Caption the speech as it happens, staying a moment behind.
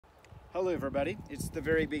Hello everybody, it's the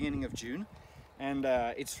very beginning of June and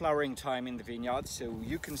it's flowering time in the vineyard. So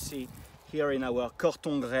you can see here in our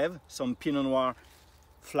Corton Grève some Pinot Noir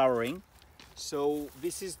flowering. So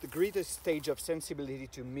this is the greatest stage of sensibility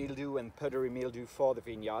to mildew and powdery mildew for the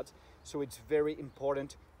vineyard. So it's very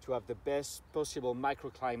important to have the best possible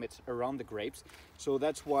microclimate around the grapes. So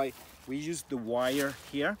that's why we use the wire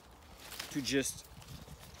here to just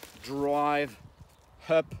drive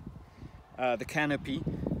up the canopy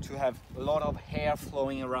to have a lot of air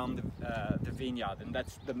flowing around the vineyard, and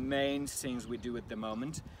that's the main things we do at the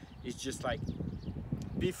moment. It's just like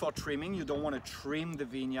before trimming, you don't want to trim the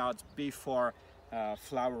vineyard before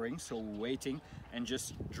flowering, so waiting and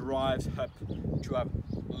just drive up to have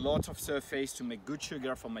lots of surface to make good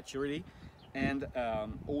sugar for maturity, and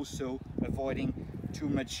also avoiding too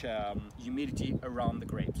much humidity around the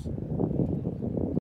grapes.